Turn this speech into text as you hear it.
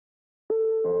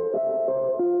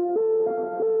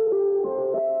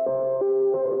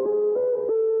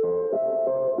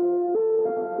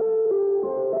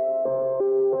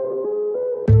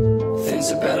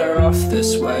things are better off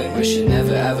this way. Wish you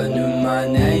never ever knew my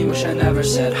name. Wish I never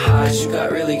said hi, 'cause you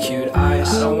got really cute eyes.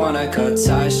 I don't wanna cut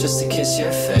ties just to kiss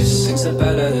your face. Things are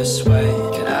better this way.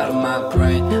 Get out of my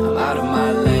brain, I'm out of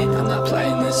my lane. I'm not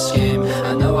playing this game,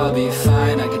 I know I'll be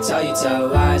fine. I can tell you tell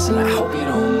lies, and I hope you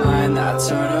don't mind that I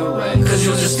turn away. 'Cause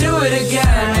you'll just do it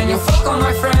again, and you'll fuck all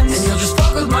my friends, and you'll just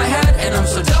fuck with my head. And I'm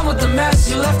so done with the mess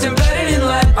you left embedded in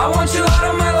lead. I want you out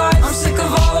of my life, I'm sick of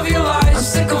all of your lies. I'm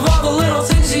sick of all the little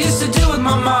things you used to do with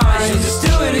my mind. You'll just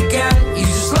do it again, you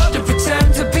just love to pretend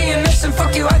to be innocent.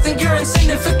 Fuck you, I think you're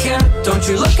insignificant. Don't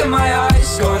you look in my eyes,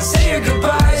 go and say your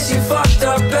goodbyes. You fucked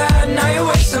up bad, now you're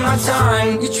wasting my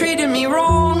time. You treated me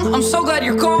wrong, I'm so glad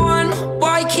you're gone.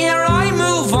 Why can't I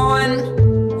move on?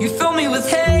 You fill me with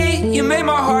hate, you made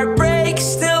my heart break.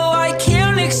 Still I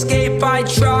can't escape, I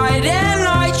tried and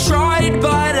I tried,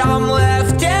 but I'm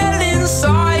left dead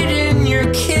inside. And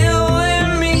you're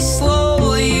killing me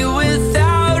slowly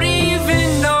without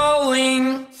even knowing.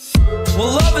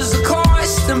 Well, love is the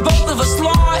cost, and both of us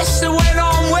lost. It went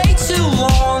on way too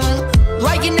long,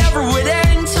 like it never would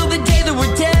end, till the day that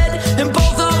we're dead, and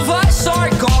both of us are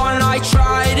gone. I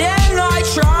tried and I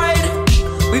tried,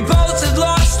 we both had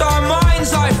lost our minds.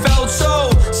 I felt so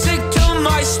sick to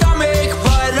my stomach,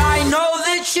 but I know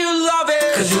that you love it.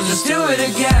 'Cause you'll just do it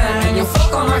again, and you'll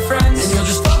fuck all my friends, and you'll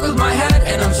just fuck with my head.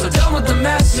 And I'm so done with the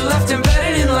mess you left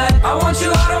embedded in lead. I want you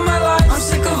out of my life, I'm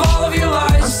sick of all of your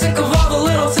lies. I'm sick of all the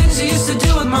little things you used to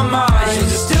do with my mind.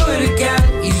 You'll just do it again,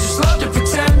 you just love to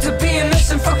pretend to be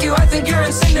innocent. Fuck you, I think you're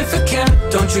insignificant.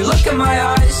 Don't you look in my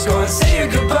eyes, go and say your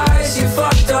goodbyes. You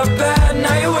fucked up bad,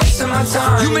 now you're wasting my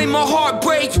time. You made my heart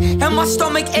break and my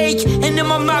stomach ache, and in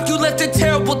my mouth you left a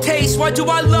terrible taste. Why do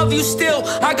I love you still?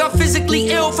 I got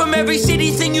physically ill from every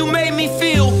shitty thing you made me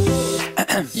feel.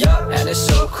 Yeah, and it's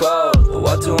so cold, but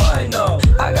what do I know?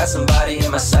 I got somebody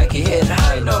in my psyche hitting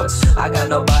high notes. I got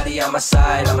nobody on my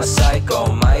side, I'm a psycho.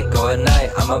 Might go at night,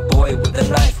 I'm a boy with a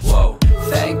knife, whoa.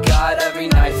 Thank God every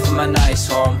night for my nice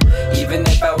home. Even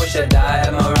if I wish I died,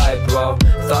 I'm alright, bro.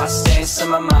 Thoughts stains in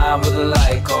my mind with a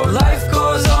light go. Life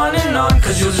goes on and on,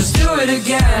 'cause you'll just do it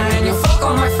again. And you'll fuck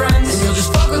all my friends, and you'll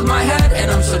just fuck with my head. And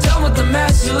I'm so done with the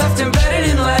mess you left embedded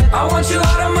in lead. I want you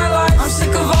out of my life, I'm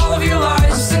sick of all of your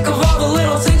lies. I'm sick of all the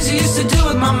little things you used to do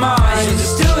with my mind. You'll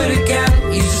just do it again,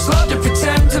 you just love to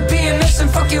pretend to be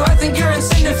innocent. Fuck you, I think you're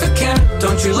insignificant.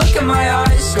 Don't you look in my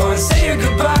eyes, go and say your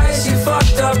goodbyes. You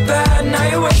fucked up bad, now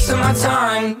you're wasting my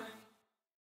time.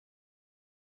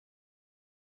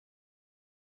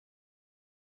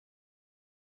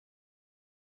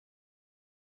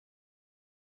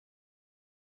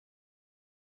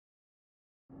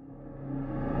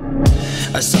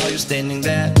 I saw you standing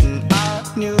there and I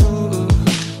knew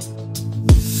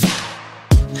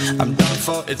I'm done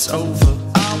for, it's over,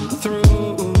 I'm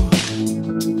through.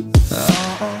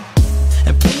 Oh,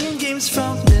 and playing games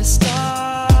from the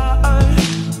start.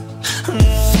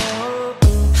 Oh,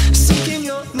 sinking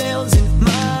your nails in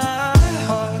my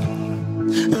heart.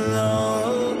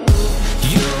 Oh,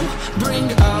 you bring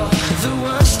out the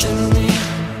worst in me.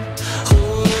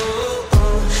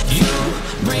 Oh, you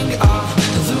bring out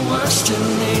the worst in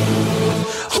me.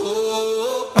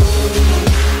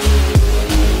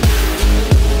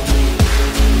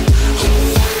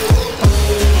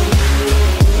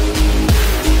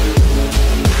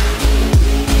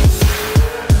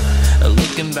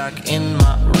 Looking back in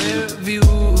my rear view,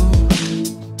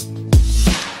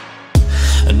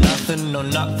 nothing, no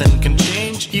nothing can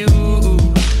change you.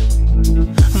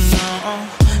 No,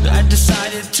 I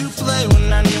decided to play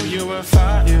when I knew you were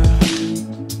fire.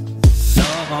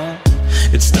 No,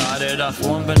 it started off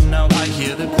warm, but now I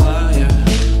hear the choir.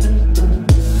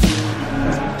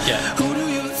 Yeah, who do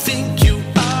you think you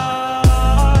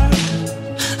are?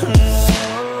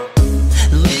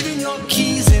 Leaving your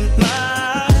keys in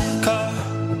my car.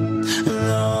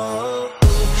 No,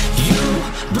 you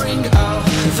bring out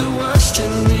the worst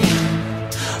in me.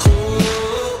 Oh,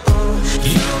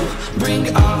 you bring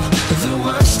out the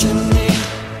worst in me.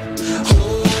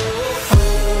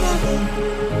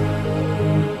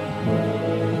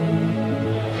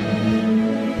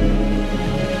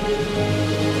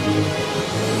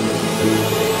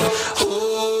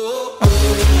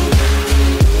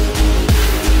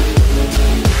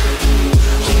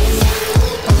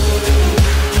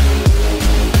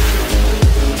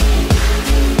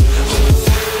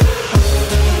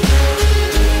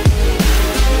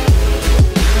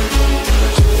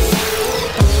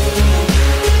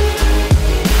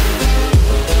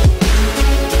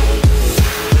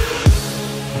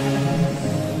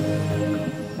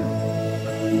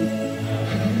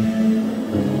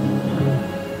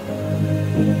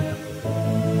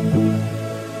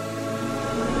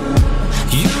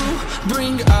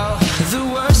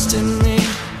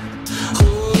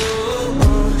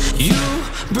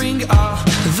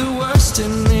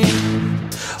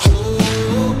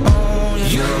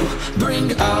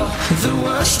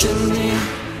 worst in me.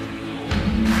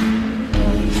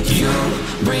 You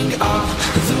bring all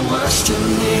the worst in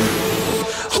me.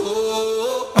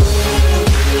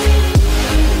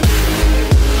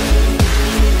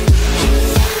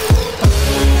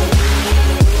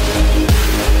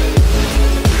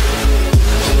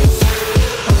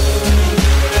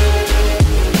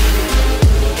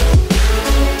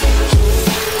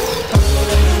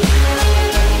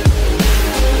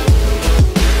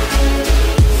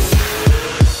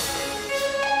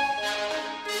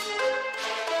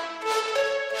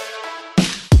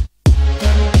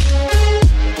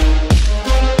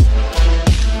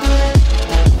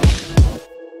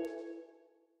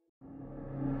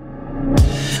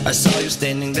 I saw you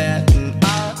standing there and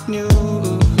I knew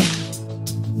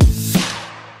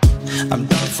I'm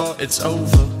done for, it's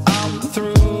over, I'm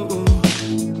through.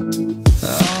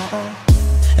 Oh,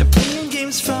 and playing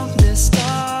games from the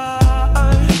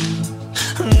start.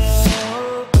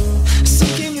 Oh,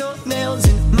 sinking your nails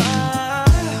in my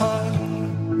heart.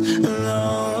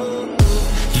 Oh,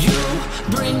 you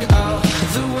bring out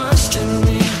the worst in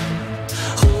me.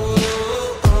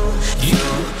 Oh, you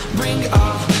bring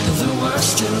out the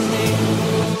worst in me.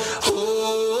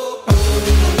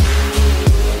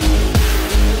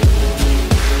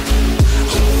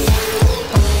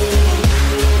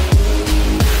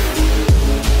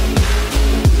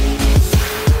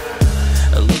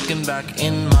 Looking back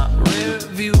in my rear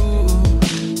view,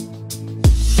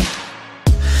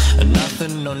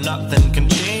 nothing, no nothing can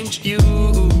change you.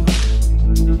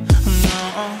 No,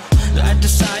 I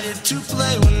decided to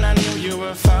play when I knew you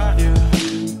were fire.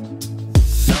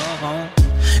 No,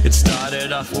 it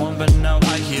started off warm, but now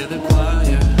I hear the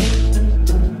choir.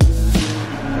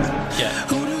 Yeah,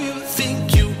 who do you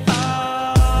think you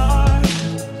are?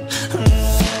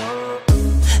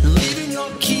 Leaving your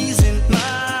keys in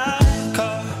my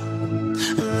car.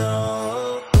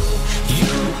 No,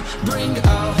 you bring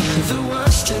out the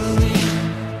worst in me.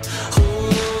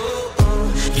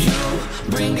 Oh, you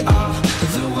bring out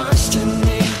the worst in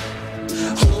me.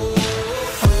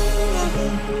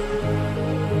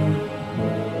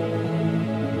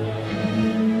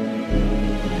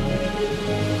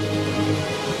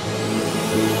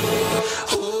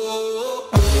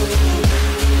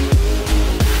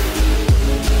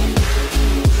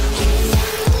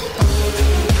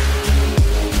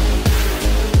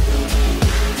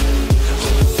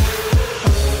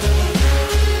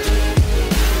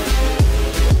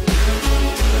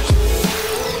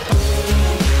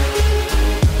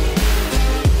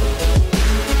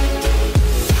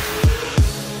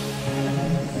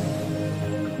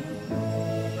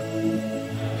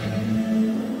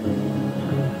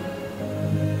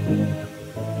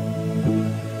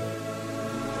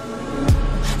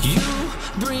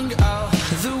 Bring out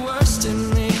the worst in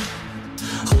me.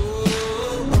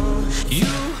 Oh,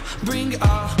 you bring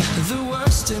out the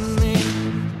worst in me.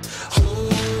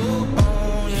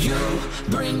 Oh, you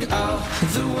bring out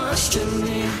the worst in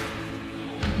me.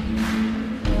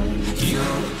 You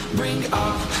bring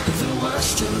out the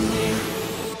worst in me.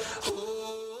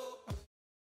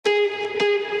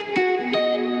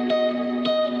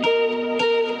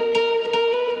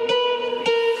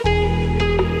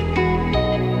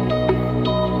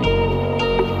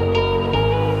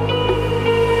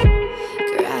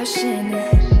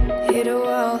 Hit a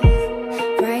wall.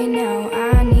 Right now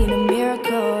I need a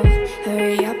miracle.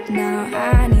 Hurry up now,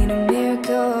 I need a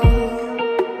miracle.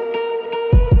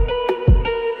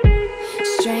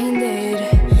 Stranded,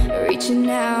 reaching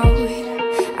out.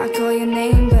 I call your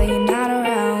name but you're not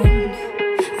around.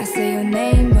 I say your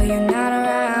name but you're not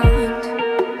around.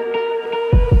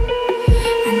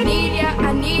 I need ya,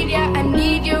 I need ya, I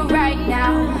need you right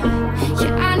now.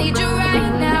 Yeah, I need you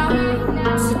right now.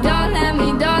 So don't let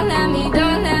me, don't let me,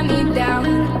 don't let me down.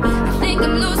 I think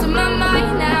I'm losing my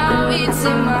mind now. It's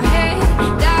in my head,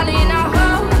 darling, I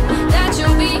hope that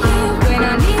you'll be here when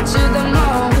I need you the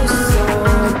most. So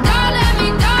don't let me,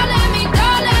 don't let me,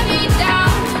 don't let me down.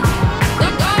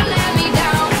 Don't let me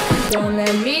down. Don't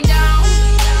let me down.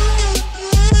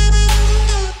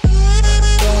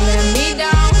 Don't let me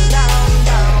down, down,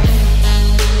 down.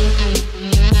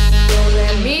 Don't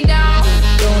let me down.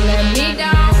 Don't let me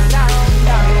down, down,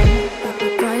 down.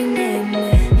 Running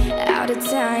out of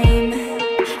time.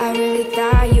 I really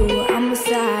thought you were on my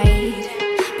side,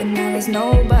 but now there's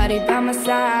nobody by my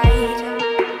side.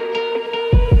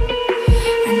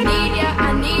 I need ya, I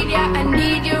need ya, I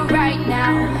need you right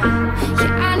now.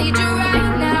 Yeah, I need you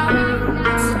right now.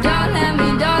 So don't let me,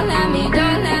 don't let me,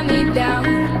 don't let me down.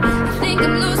 I think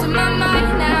I'm losing my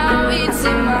mind now. It's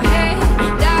in my head,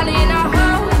 darling, I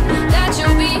hope that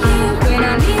you'll be here when I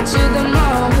need you the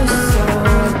most. So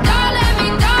don't let me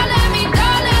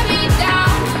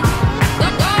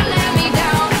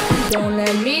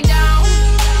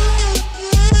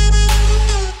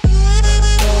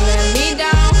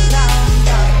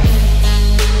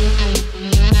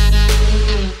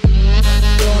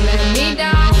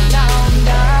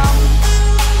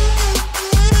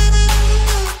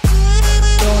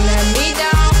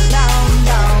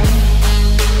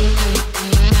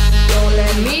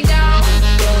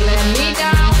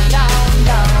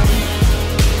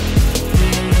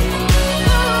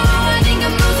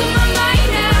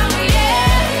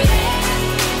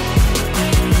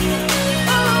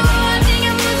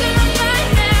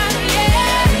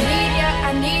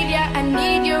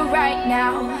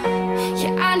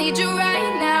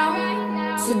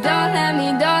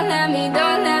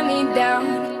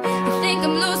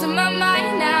I'm losing my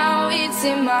mind now. It's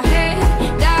in my head,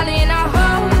 darling, I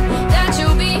hope that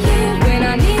you'll be here when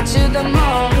I need you the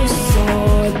most. So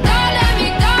don't let me,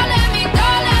 don't let me,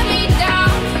 don't let me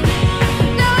down.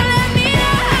 Don't let me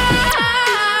down.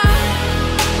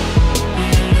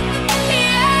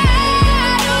 Yeah,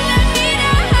 don't let me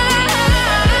down.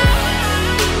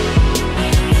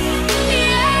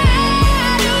 Yeah,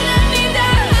 don't let me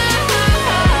down.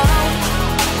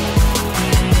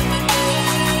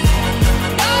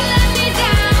 Don't let me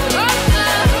down. So don't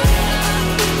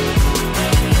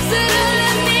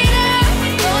let me down.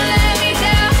 Don't let me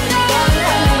down.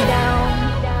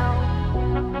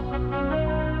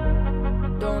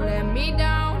 Don't let me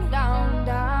down. Down,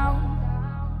 down.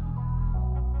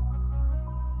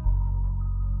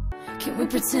 Can we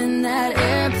pretend that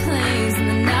airplanes in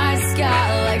the night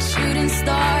sky like shooting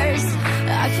stars?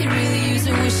 I could really use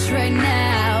a wish right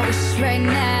now, wish right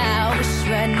now, wish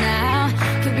right now.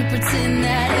 Can we pretend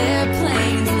that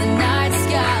airplanes in the night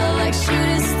sky like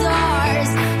shooting stars?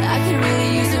 I could really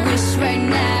use a wish right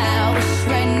now, wish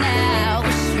right now,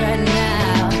 wish right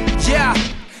now. Yeah,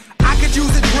 I could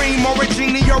use a dream or a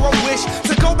genie or a wish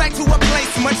to go back to a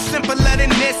place much simpler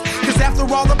than this. Cause after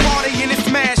all the partying and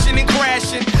smashing and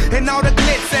crashing, and all the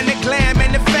glitz and the glam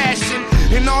and the fashion,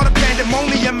 and all the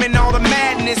pandemonium and all the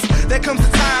madness, there comes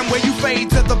a time where you fade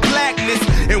to the blackness.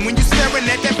 And when you staring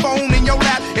at that phone in your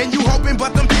lap, and you hoping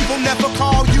but them people never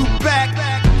call you back.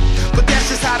 But that's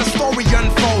just how the story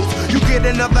unfolds. You get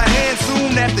another hand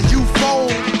soon after you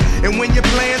fold. And when your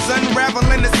plans unravel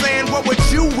in the sand, what would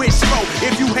you wish for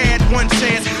if you had one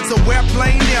chance? So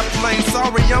airplane,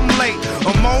 sorry I'm late.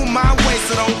 I'm on my way,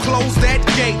 so don't close that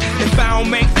gate. If I don't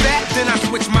make that, then I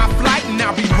switch my flight, and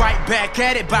I'll be right back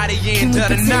at it by the end of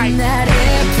the night. That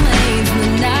airplanes in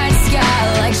the night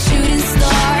sky like shooting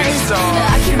stars.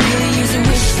 I can really use a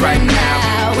wish right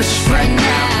now, wish right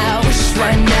now, wish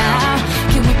right now.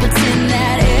 Can we pretend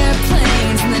that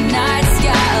airplanes in the night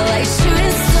sky like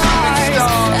shooting stars?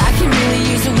 I can really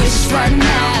use a wish right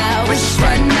now, wish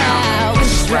right now,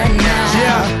 wish right now.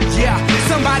 Yeah,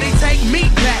 somebody take me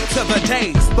back to the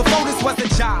days before this was a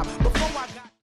job.